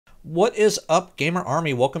What is up, Gamer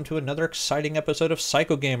Army? Welcome to another exciting episode of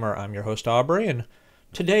Psycho Gamer. I'm your host, Aubrey, and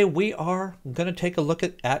today we are going to take a look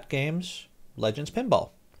at ATGames Legends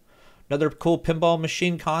Pinball. Another cool pinball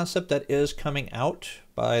machine concept that is coming out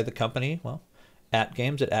by the company, well,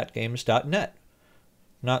 ATGames at atgames.net.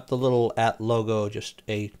 Not the little at logo, just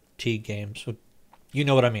ATGames. You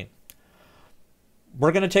know what I mean.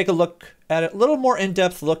 We're going to take a look at it, a little more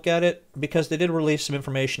in-depth look at it, because they did release some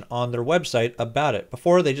information on their website about it.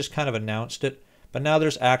 Before, they just kind of announced it, but now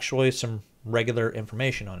there's actually some regular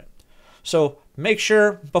information on it. So make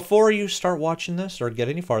sure, before you start watching this or get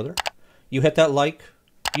any farther, you hit that like,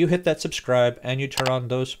 you hit that subscribe, and you turn on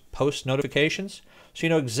those post notifications so you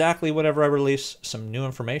know exactly whenever I release some new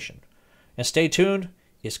information. And stay tuned,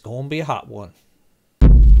 it's going to be a hot one.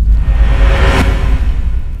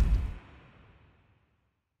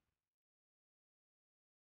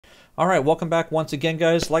 All right, welcome back once again,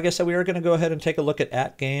 guys. Like I said, we are going to go ahead and take a look at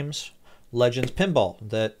ATGames Legends Pinball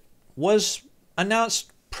that was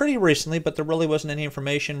announced pretty recently, but there really wasn't any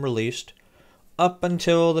information released up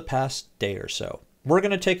until the past day or so. We're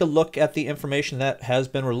going to take a look at the information that has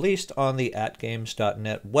been released on the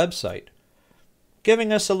atgames.net website,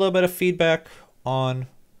 giving us a little bit of feedback on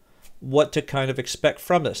what to kind of expect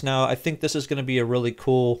from this. Now, I think this is going to be a really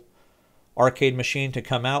cool arcade machine to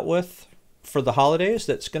come out with for the holidays.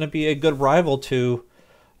 That's going to be a good rival to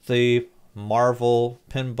the Marvel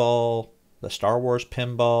pinball, the Star Wars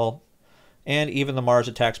pinball, and even the Mars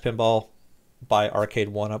Attacks pinball by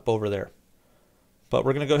Arcade1Up over there. But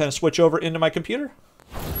we're going to go ahead and switch over into my computer.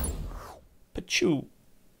 Pachoo.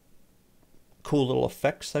 Cool little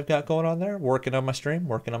effects I've got going on there. Working on my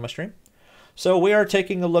stream. So we are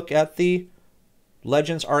taking a look at the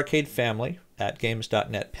Legends Arcade family at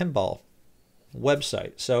games.net pinball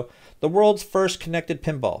website. So the world's first connected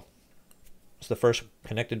pinball. It's the first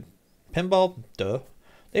connected pinball. Duh.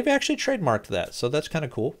 They've actually trademarked that, so that's kind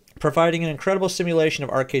of cool. Providing an incredible simulation of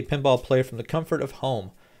arcade pinball play from the comfort of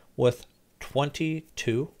home with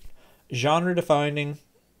 22 genre-defining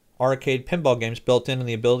arcade pinball games built in and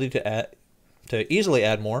the ability to easily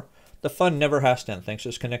add more. The fun never has to end. Thanks to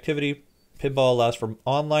its connectivity, pinball allows for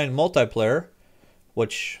online multiplayer,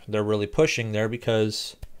 which they're really pushing there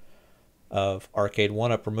because of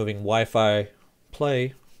Arcade1Up removing Wi-Fi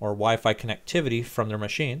play or Wi-Fi connectivity from their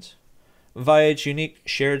machines via its unique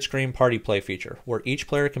shared screen party play feature, where each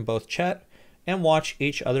player can both chat and watch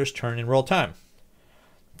each other's turn in real time.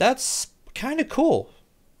 That's kind of cool.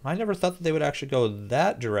 I never thought that they would actually go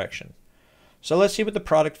that direction. So let's see what the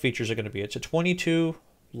product features are going to be. It's a 22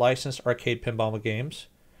 licensed arcade pinball games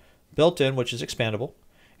built in, which is expandable.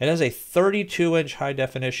 It has a 32-inch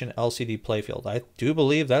high-definition LCD playfield. I do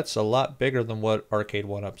believe that's a lot bigger than what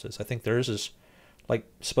Arcade1Up's is. I think theirs is like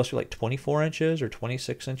supposed to be like 24 inches or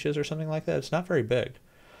 26 inches or something like that. It's not very big.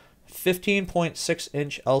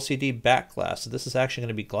 15.6-inch LCD back glass. So this is actually going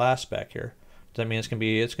to be glass back here. Does that mean it's going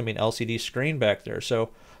to be an LCD screen back there? So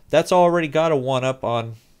that's already got a one-up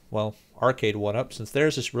on, well, Arcade1Up, since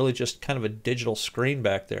theirs is really just kind of a digital screen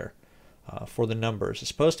back there for the numbers. It's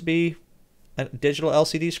supposed to be a digital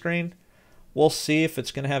LCD screen. We'll see if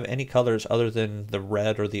it's going to have any colors other than the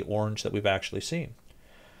red or the orange that we've actually seen.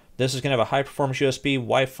 This is going to have a high-performance USB,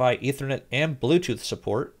 Wi-Fi, Ethernet, and Bluetooth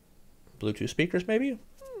support. Bluetooth speakers, maybe?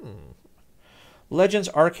 Legends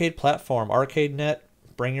Arcade Platform, ArcadeNet,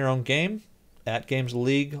 bring your own game. ATGames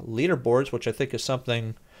League Leaderboards, which I think is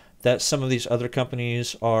something that some of these other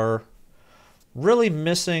companies are really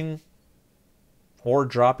missing or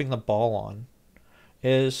dropping the ball on,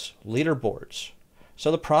 is leaderboards. So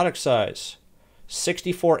the product size,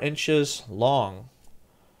 64 inches long,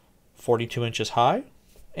 42 inches high,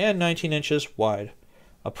 and 19 inches wide.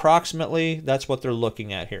 Approximately, that's what they're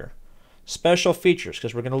looking at here. Special features,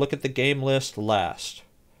 because we're going to look at the game list last.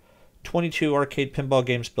 22 arcade pinball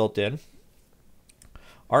games built in.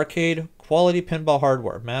 Arcade quality pinball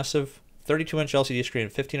hardware. Massive 32-inch LCD screen,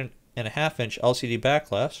 15.5-inch LCD back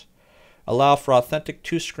glass. Allow for authentic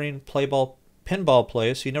two-screen pinball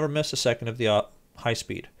plays, so you never miss a second of the high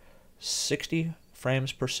speed. 60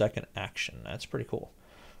 frames per second action. That's pretty cool.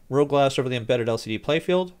 Real glass over the embedded LCD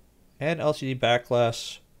playfield, and LCD back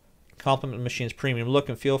glass complement the machine's premium look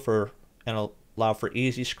and feel and allow for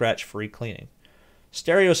easy scratch-free cleaning.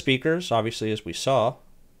 Stereo speakers, obviously as we saw,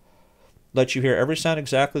 let you hear every sound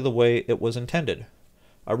exactly the way it was intended.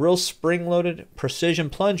 A real spring-loaded precision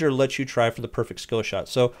plunger lets you try for the perfect skill shot.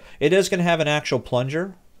 So it is going to have an actual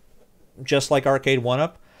plunger, just like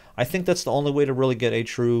Arcade1Up. I think that's the only way to really get a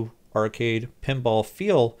true arcade pinball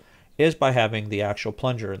feel is by having the actual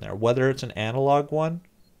plunger in there. Whether it's an analog one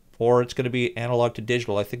or it's going to be analog to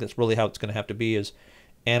digital, I think that's really how it's going to have to be, is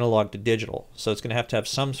analog to digital. So it's going to have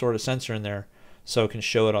some sort of sensor in there so it can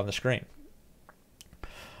show it on the screen.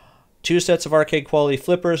 2 sets of arcade quality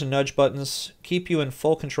flippers and nudge buttons keep you in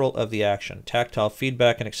full control of the action. Tactile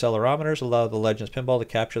feedback and accelerometers allow the Legends Pinball to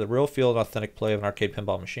capture the real feel and authentic play of an arcade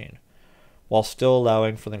pinball machine, while still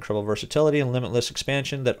allowing for the incredible versatility and limitless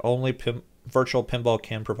expansion that only virtual pinball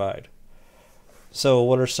can provide. So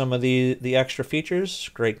what are some of the extra features?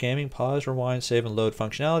 Great gaming, pause, rewind, save, and load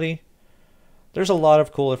functionality. There's a lot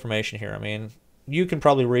of cool information here. I mean, you can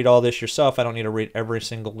probably read all this yourself. I don't need to read every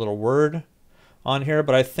single little word on here,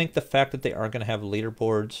 but I think the fact that they aren't going to have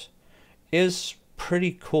leaderboards is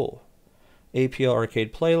pretty cool. APL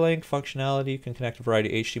Arcade Play Link functionality. You can connect a variety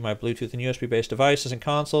of HDMI, Bluetooth, and USB-based devices and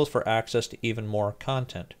consoles for access to even more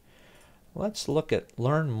content. Let's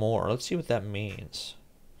learn more. Let's see what that means.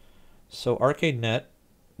 So ArcadeNet,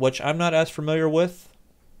 which I'm not as familiar with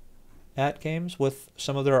ATGames, with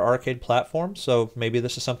some of their arcade platforms, so maybe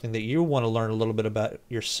this is something that you want to learn a little bit about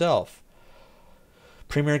yourself.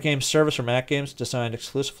 Premier Game Service from ATGames, designed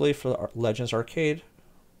exclusively for the Legends Arcade.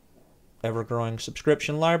 Ever-growing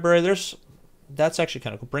subscription library. That's actually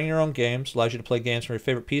kind of cool. Bring your own games. Allows you to play games from your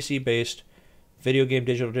favorite PC-based video game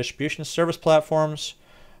digital distribution service platforms.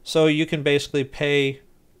 So you can basically pay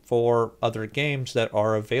for other games that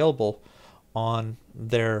are available on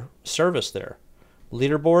their service there.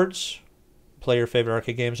 Leaderboards. Play your favorite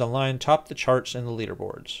arcade games online. Top the charts in the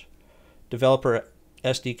leaderboards. Developer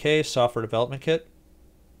SDK, software development kit.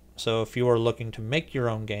 So if you are looking to make your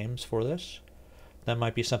own games for this, that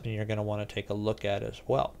might be something you're going to want to take a look at as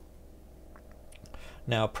well.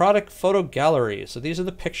 Now, product photo gallery. So these are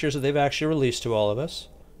the pictures that they've actually released to all of us,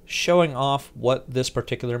 showing off what this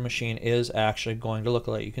particular machine is actually going to look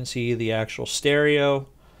like. You can see the actual stereo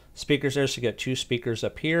speakers there. So you got 2 speakers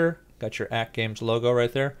up here. Got your ATGames logo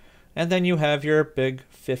right there. And then you have your big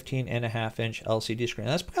 15.5-inch LCD screen.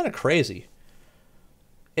 That's kind of crazy.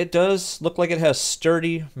 It does look like it has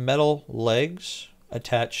sturdy metal legs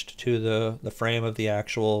attached to the frame of the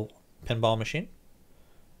actual pinball machine.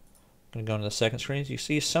 I'm going to go into the second screen. You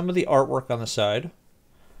see some of the artwork on the side.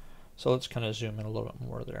 So let's kind of zoom in a little bit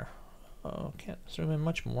more there. Oh, can't zoom in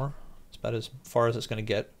much more. It's about as far as it's going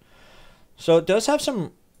to get. So it does have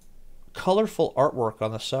some colorful artwork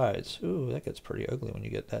on the sides. Ooh, that gets pretty ugly when you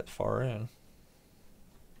get that far in.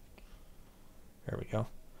 There we go.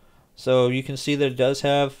 So you can see that it does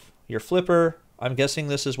have your flipper. I'm guessing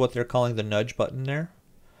this is what they're calling the nudge button there.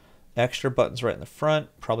 Extra buttons right in the front.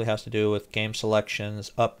 Probably has to do with game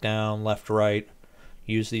selections, up, down, left, right.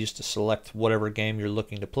 Use these to select whatever game you're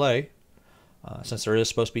looking to play. Since there is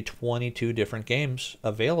supposed to be 22 different games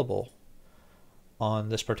available on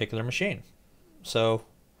this particular machine. So,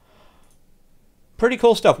 pretty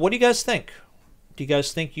cool stuff. What do you guys think? Do you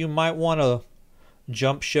guys think you might want to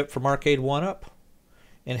jump ship from Arcade 1-Up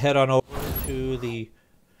and head on over to the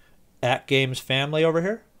ATGames family over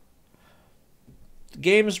here? The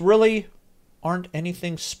games really aren't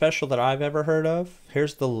anything special that I've ever heard of.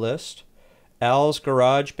 Here's the list. Al's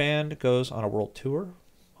Garage Band goes on a world tour.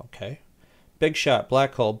 Okay. Big Shot,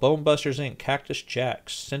 Black Hole, Bone Busters Inc., Cactus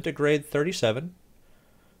Jacks, Centigrade 37,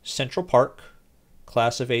 Central Park,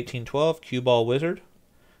 Class of 1812, Cue Ball Wizard,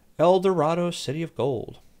 El Dorado, City of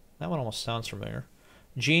Gold. That one almost sounds familiar.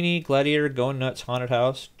 Genie, Gladiator, Going Nuts, Haunted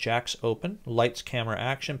House, Jack's Open, Lights, Camera,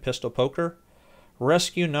 Action, Pistol Poker,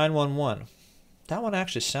 Rescue 911. That one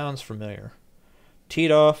actually sounds familiar.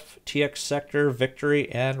 Teed Off, TX Sector,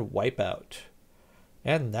 Victory, and Wipeout.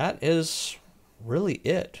 And that is really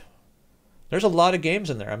it. There's a lot of games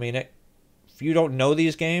in there. I mean, if you don't know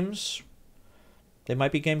these games, they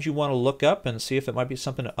might be games you want to look up and see if it might be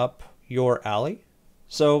something up your alley.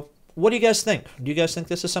 So, what do you guys think? Do you guys think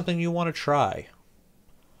this is something you want to try?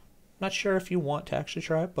 Not sure if you want to actually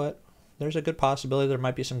try it, but there's a good possibility there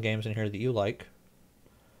might be some games in here that you like.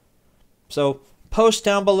 So, post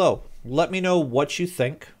down below. Let me know what you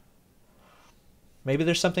think. Maybe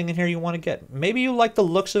there's something in here you want to get. Maybe you like the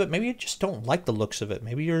looks of it. Maybe you just don't like the looks of it.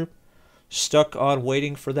 Maybe you're stuck on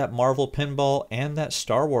waiting for that Marvel pinball and that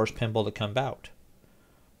Star Wars pinball to come out.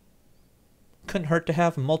 Couldn't hurt to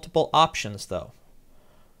have multiple options, though.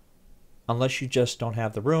 Unless you just don't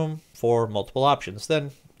have the room for multiple options.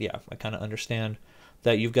 Then, yeah, I kind of understand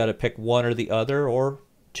that you've got to pick one or the other, or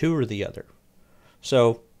two or the other.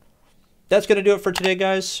 So, that's going to do it for today,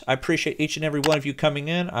 guys. I appreciate each and every one of you coming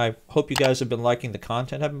in. I hope you guys have been liking the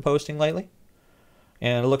content I've been posting lately.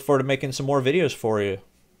 And I look forward to making some more videos for you.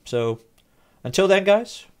 So, until then,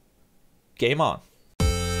 guys, game on.